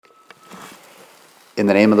In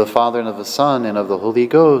the name of the Father, and of the Son, and of the Holy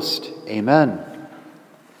Ghost. Amen.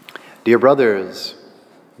 Dear brothers,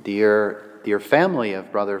 dear family of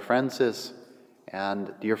Brother Francis,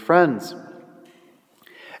 and dear friends,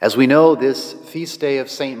 as we know, this feast day of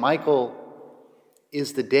St. Michael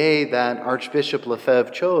is the day that Archbishop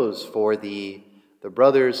Lefebvre chose for the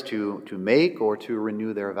brothers to make or to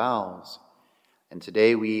renew their vows. And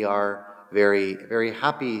today we are very, very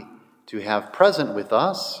happy to have present with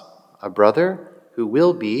us a brother who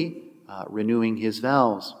will be renewing his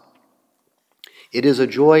vows. It is a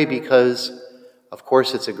joy because, of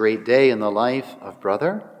course, it's a great day in the life of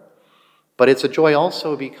brother, but it's a joy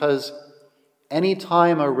also because any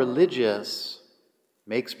time a religious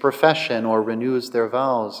makes profession or renews their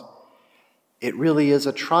vows, it really is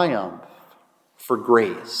a triumph for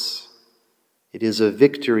grace. It is a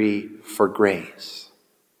victory for grace.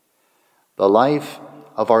 The life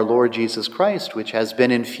of our Lord Jesus Christ, which has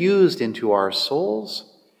been infused into our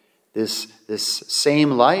souls, this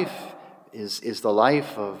same life is the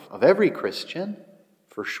life of every Christian,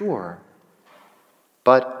 for sure.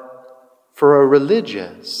 But for a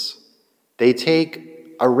religious, they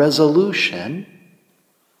take a resolution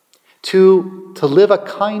to live a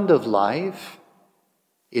kind of life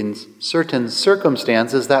in certain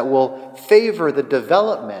circumstances that will favor the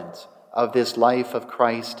development of this life of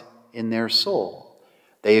Christ in their soul.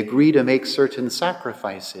 They agree to make certain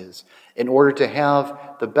sacrifices in order to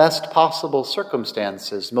have the best possible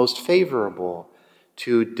circumstances, most favorable,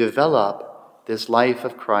 to develop this life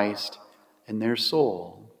of Christ in their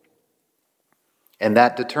soul. And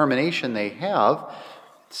that determination they have,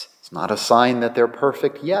 it's not a sign that they're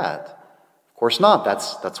perfect yet. Of course not.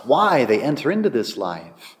 That's why they enter into this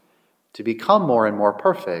life, to become more and more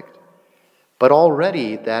perfect. But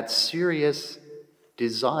already that serious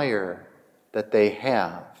desire that they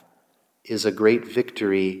have is a great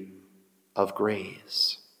victory of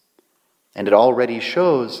grace. And it already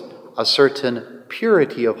shows a certain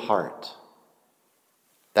purity of heart,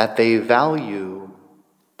 that they value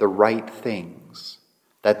the right things,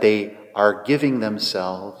 that they are giving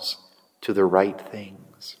themselves to the right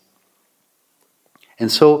things.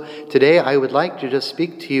 And so today I would like to just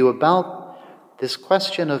speak to you about this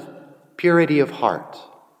question of purity of heart,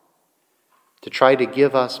 to try to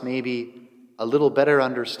give us maybe a little better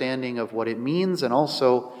understanding of what it means and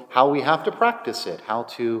also how we have to practice it, how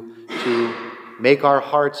to make our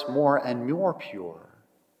hearts more and more pure.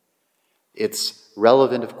 It's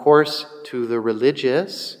relevant, of course, to the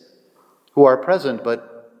religious who are present,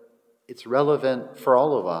 but it's relevant for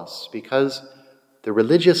all of us because the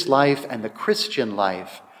religious life and the Christian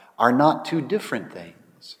life are not two different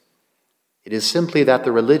things. It is simply that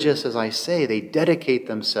the religious, as I say, they dedicate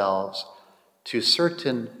themselves to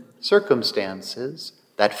certain circumstances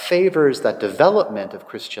that favors that development of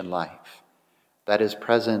Christian life that is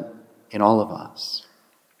present in all of us.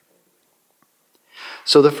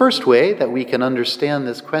 So the first way that we can understand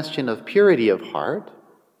this question of purity of heart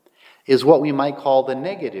is what we might call the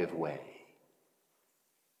negative way.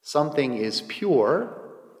 Something is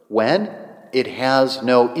pure when it has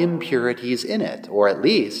no impurities in it, or at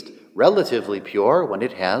least relatively pure when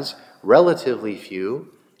it has relatively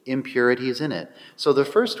few impurities in it. So the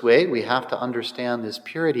first way we have to understand this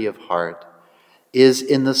purity of heart is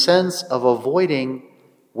in the sense of avoiding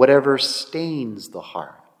whatever stains the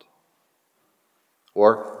heart.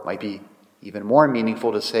 Or might be even more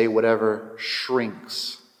meaningful to say whatever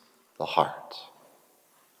shrinks the heart.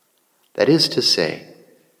 That is to say,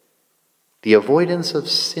 the avoidance of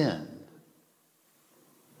sin.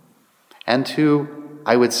 And to,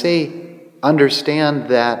 I would say, understand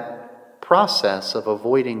that process of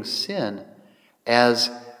avoiding sin as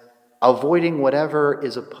avoiding whatever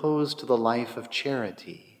is opposed to the life of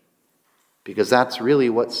charity. Because that's really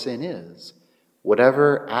what sin is.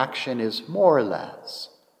 Whatever action is more or less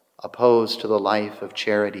opposed to the life of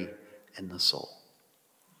charity in the soul.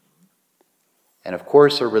 And of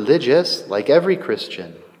course, a religious, like every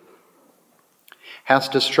Christian, has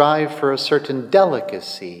to strive for a certain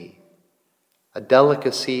delicacy, a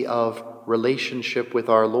delicacy of relationship with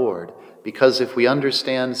our Lord. Because if we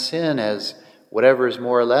understand sin as whatever is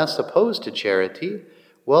more or less opposed to charity,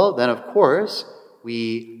 well, then of course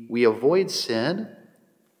we avoid sin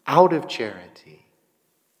out of charity.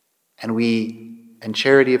 And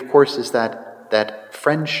charity, of course, is that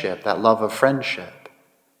friendship, that love of friendship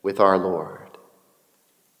with our Lord.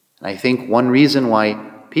 And I think one reason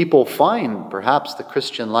why people find perhaps the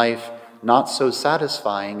Christian life not so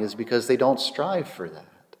satisfying is because they don't strive for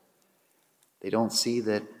that. They don't see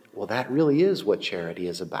that, well, that really is what charity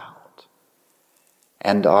is about.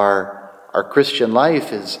 And our Christian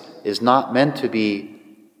life is not meant to be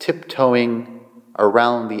tiptoeing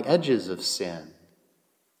around the edges of sin,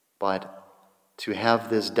 but to have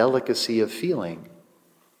this delicacy of feeling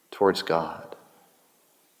towards God.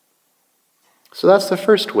 So that's the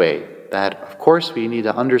first way that, of course, we need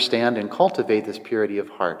to understand and cultivate this purity of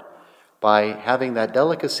heart by having that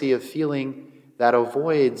delicacy of feeling that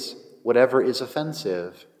avoids whatever is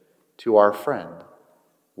offensive to our friend,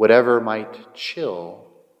 whatever might chill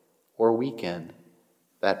or weaken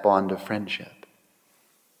that bond of friendship.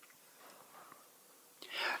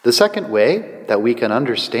 The second way that we can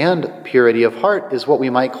understand purity of heart is what we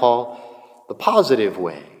might call the positive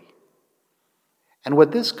way. And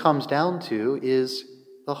what this comes down to is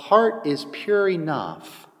the heart is pure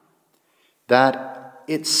enough that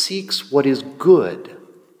it seeks what is good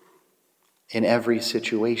in every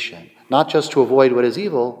situation, not just to avoid what is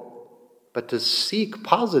evil, but to seek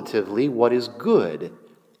positively what is good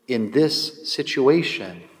in this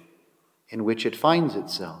situation in which it finds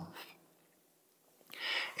itself.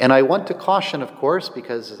 And I want to caution, of course,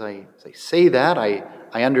 because as I say that, I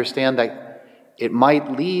understand that it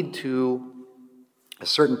might lead to a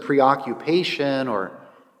certain preoccupation or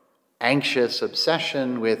anxious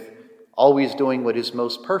obsession with always doing what is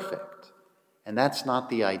most perfect. And that's not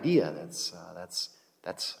the idea.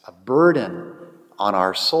 That's a burden on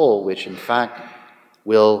our soul, which in fact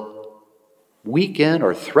will weaken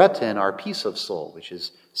or threaten our peace of soul, which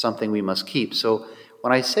is something we must keep. So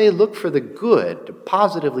when I say look for the good, to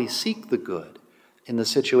positively seek the good in the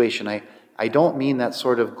situation, I don't mean that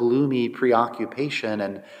sort of gloomy preoccupation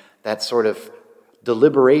and that sort of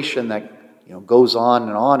deliberation that goes on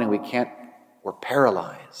and we're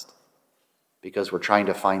paralyzed because we're trying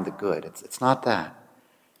to find the good. It's not that.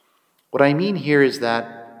 What I mean here is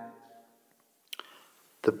that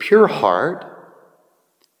the pure heart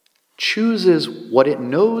chooses what it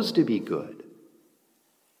knows to be good,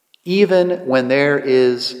 even when there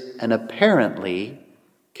is an apparently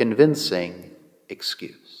convincing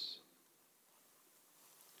excuse.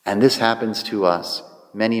 And this happens to us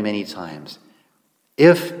many, many times.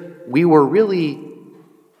 If we were really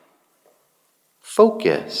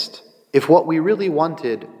focused, if what we really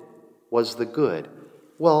wanted was the good,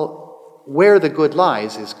 well, where the good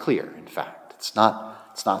lies is clear, in fact. It's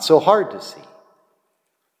not so hard to see.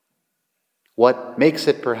 What makes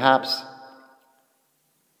it perhaps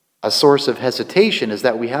a source of hesitation is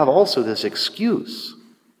that we have also this excuse,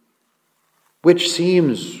 which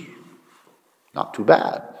seems not too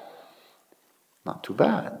bad. Not too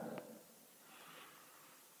bad.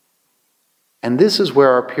 And this is where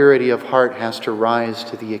our purity of heart has to rise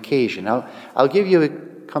to the occasion. Now, I'll give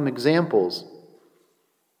you some examples.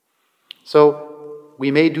 So,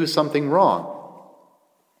 we may do something wrong,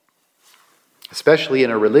 especially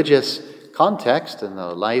in a religious context, in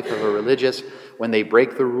the life of a religious, when they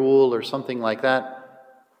break the rule or something like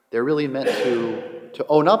that, they're really meant to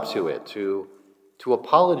own up to it, to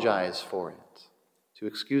apologize for it, to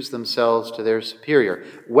excuse themselves to their superior,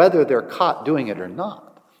 whether they're caught doing it or not.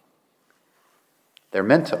 They're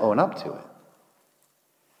meant to own up to it.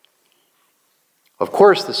 Of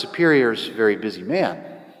course, the superior is a very busy man,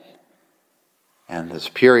 and the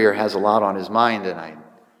superior has a lot on his mind, and I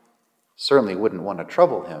certainly wouldn't want to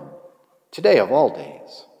trouble him today of all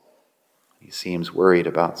days. He seems worried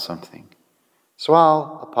about something. So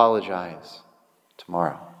I'll apologize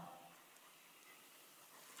tomorrow.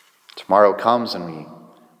 Tomorrow comes and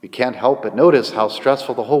we can't help but notice how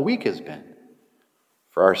stressful the whole week has been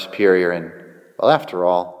for our superior. And, well, after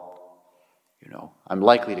all, I'm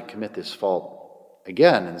likely to commit this fault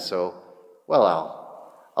again. And so, well,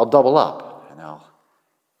 I'll double up and I'll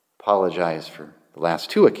apologize for the last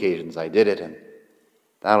 2 occasions I did it, and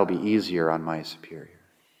that'll be easier on my superior.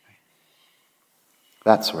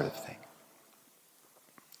 That sort of thing.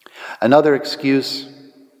 Another excuse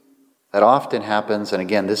that often happens, and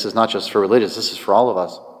again, this is not just for religious, this is for all of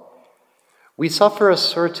us. We suffer a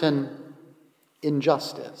certain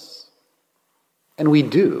injustice. And we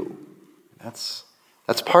do. That's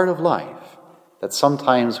part of life, that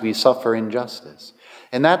sometimes we suffer injustice.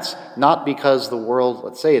 And that's not because the world,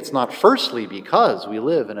 let's say, it's not firstly because we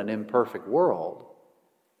live in an imperfect world.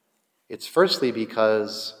 It's firstly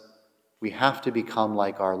because we have to become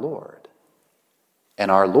like our Lord.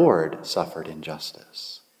 And our Lord suffered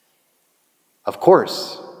injustice. Of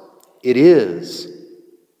course, it is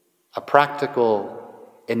a practical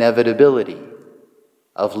inevitability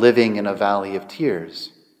of living in a valley of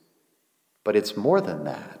tears. But it's more than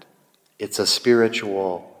that. It's a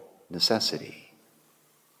spiritual necessity.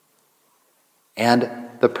 And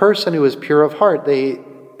the person who is pure of heart,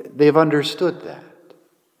 they've understood that.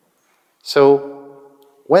 So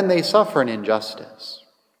when they suffer an injustice,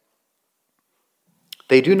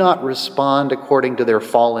 They do not respond according to their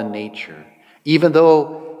fallen nature, even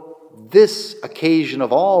though this occasion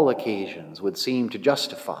of all occasions would seem to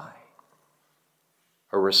justify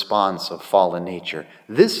a response of fallen nature.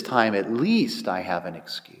 This time at least I have an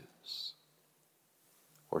excuse,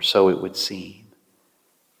 or so it would seem.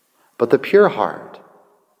 But the pure heart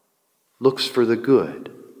looks for the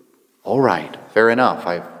good. All right, fair enough,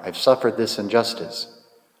 I've suffered this injustice.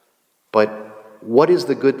 But what is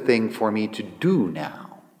the good thing for me to do now?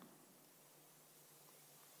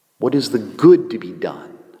 What is the good to be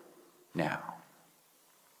done now?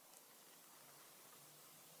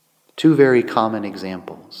 Two very common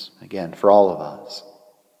examples, again, for all of us.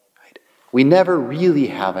 Right? We never really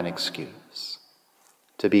have an excuse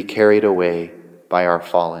to be carried away by our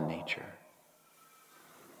fallen nature.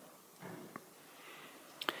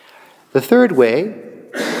 The third way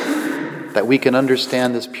that we can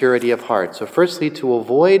understand this purity of heart, so firstly, to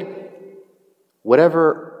avoid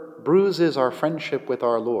whatever bruises our friendship with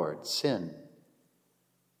our Lord, sin.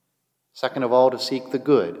 Second of all, to seek the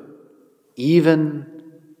good, even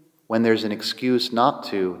when there's an excuse not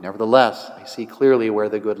to. Nevertheless, I see clearly where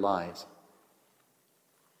the good lies.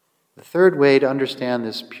 The third way to understand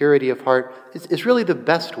this purity of heart is really the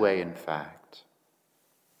best way, in fact.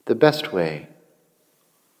 The best way.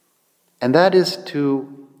 And that is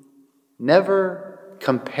to never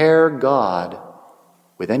compare God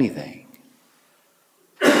with anything.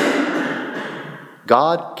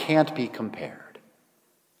 God can't be compared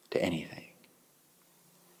to anything.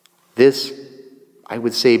 This, I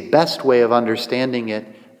would say, best way of understanding it,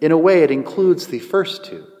 in a way, it includes the first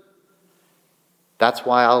two. That's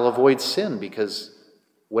why I'll avoid sin, because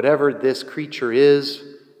whatever this creature is,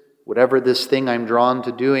 whatever this thing I'm drawn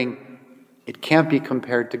to doing, it can't be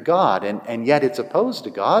compared to God, and yet it's opposed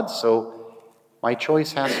to God, so my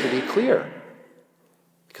choice has to be clear,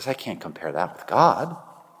 because I can't compare that with God.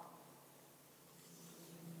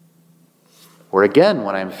 Or again,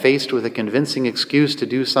 when I'm faced with a convincing excuse to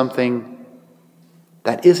do something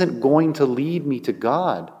that isn't going to lead me to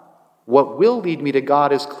God, what will lead me to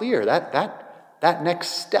God is clear. That next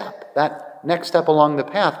step along the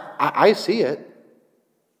path, I see it.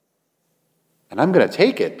 And I'm going to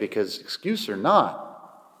take it because, excuse or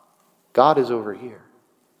not, God is over here.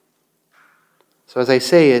 So as I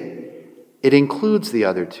say, it includes the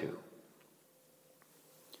other two.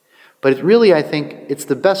 But it really, I think, it's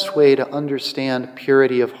the best way to understand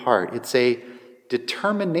purity of heart. It's a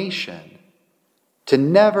determination to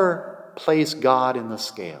never place God in the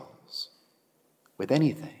scales with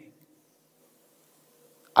anything.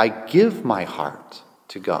 I give my heart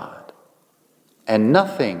to God, and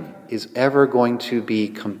nothing is ever going to be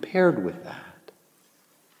compared with that.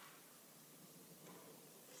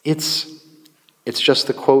 It's just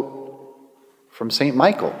the quote from St.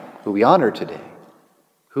 Michael, who we honor today.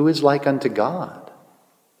 Who is like unto God?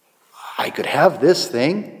 I could have this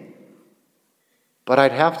thing, but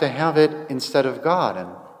I'd have to have it instead of God. And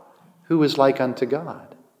who is like unto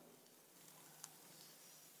God?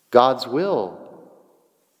 God's will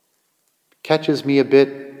catches me a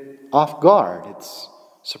bit off guard. It's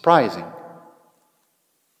surprising.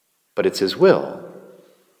 But it's His will.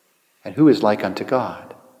 And who is like unto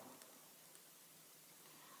God?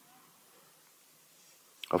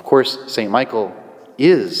 Of course, St. Michael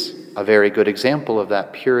is a very good example of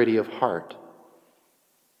that purity of heart.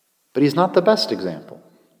 But he's not the best example,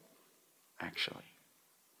 actually.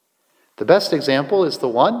 The best example is the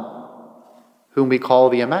one whom we call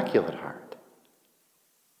the Immaculate Heart.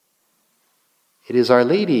 It is Our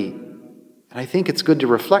Lady, and I think it's good to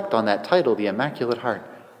reflect on that title, the Immaculate Heart.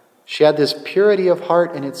 She had this purity of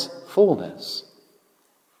heart in its fullness.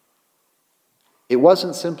 It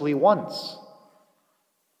wasn't simply once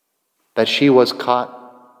that she was caught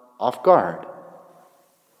off guard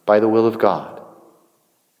by the will of God.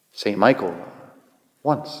 St. Michael,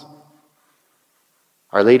 once.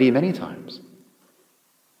 Our Lady, many times.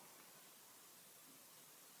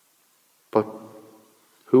 But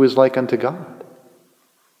who is like unto God?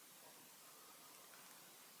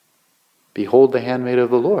 Behold the handmaid of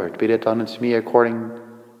the Lord, be it done unto me according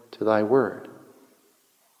to thy word.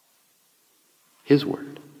 His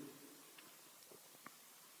word.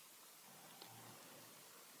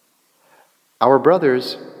 Our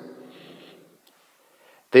brothers,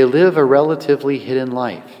 they live a relatively hidden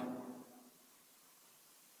life.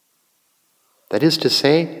 That is to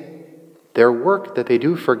say, their work that they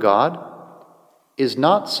do for God is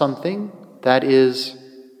not something that is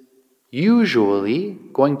usually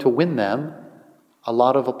going to win them a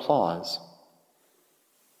lot of applause.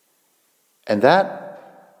 And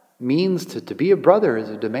that means to be a brother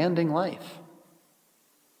is a demanding life.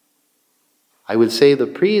 I would say the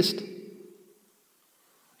priest,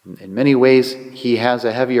 in many ways, he has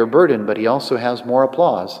a heavier burden, but he also has more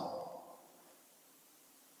applause.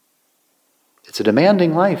 It's a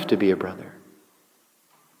demanding life to be a brother.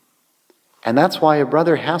 And that's why a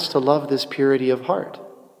brother has to love this purity of heart.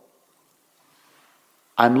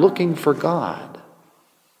 I'm looking for God.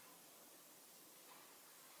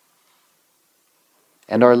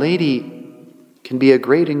 And Our Lady can be a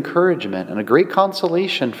great encouragement and a great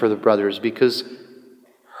consolation for the brothers, because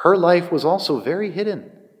her life was also very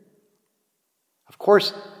hidden. Of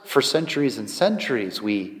course, for centuries and centuries,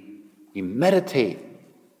 we meditate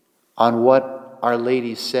on what Our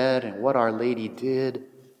Lady said and what Our Lady did,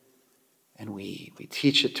 and we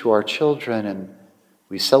teach it to our children, and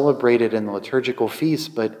we celebrate it in the liturgical feasts,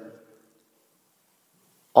 but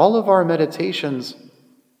all of our meditations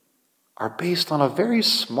are based on a very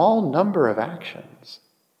small number of actions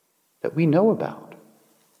that we know about,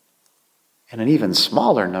 and an even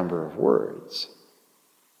smaller number of words.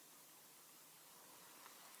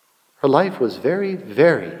 Her life was very,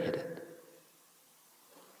 very hidden.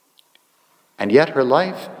 And yet her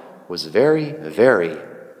life was very, very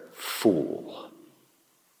full.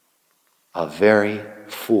 A very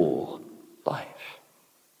full life.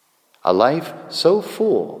 A life so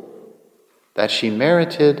full that she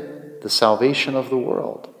merited the salvation of the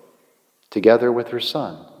world together with her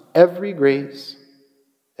Son. Every grace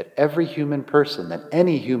that every human person, that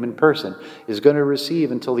any human person is going to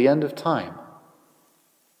receive until the end of time,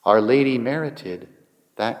 Our Lady merited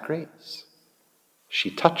that grace. She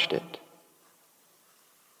touched it.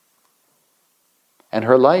 And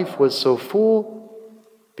her life was so full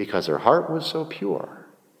because her heart was so pure.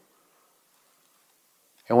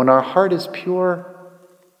 And when our heart is pure,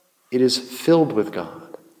 it is filled with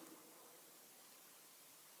God.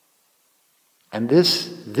 And this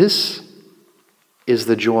is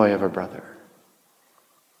the joy of a brother.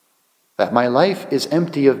 That my life is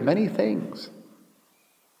empty of many things,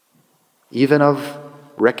 even of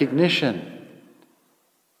recognition,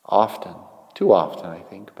 often, too often I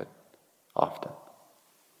think, but often.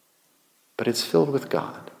 But it's filled with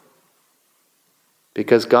God.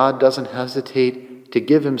 Because God doesn't hesitate to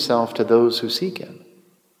give himself to those who seek him.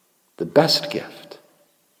 The best gift,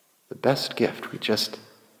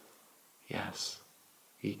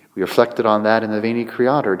 we reflected on that in the Veni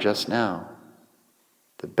Creator just now.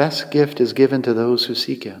 The best gift is given to those who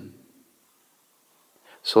seek him.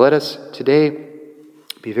 So let us today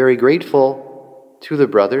be very grateful to the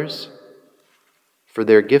brothers for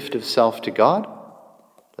their gift of self to God.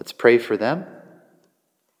 Let's pray for them.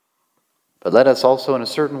 But let us also in a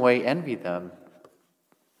certain way envy them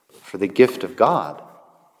for the gift of God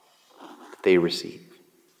that they receive.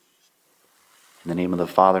 In the name of the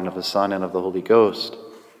Father, and of the Son, and of the Holy Ghost,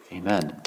 amen.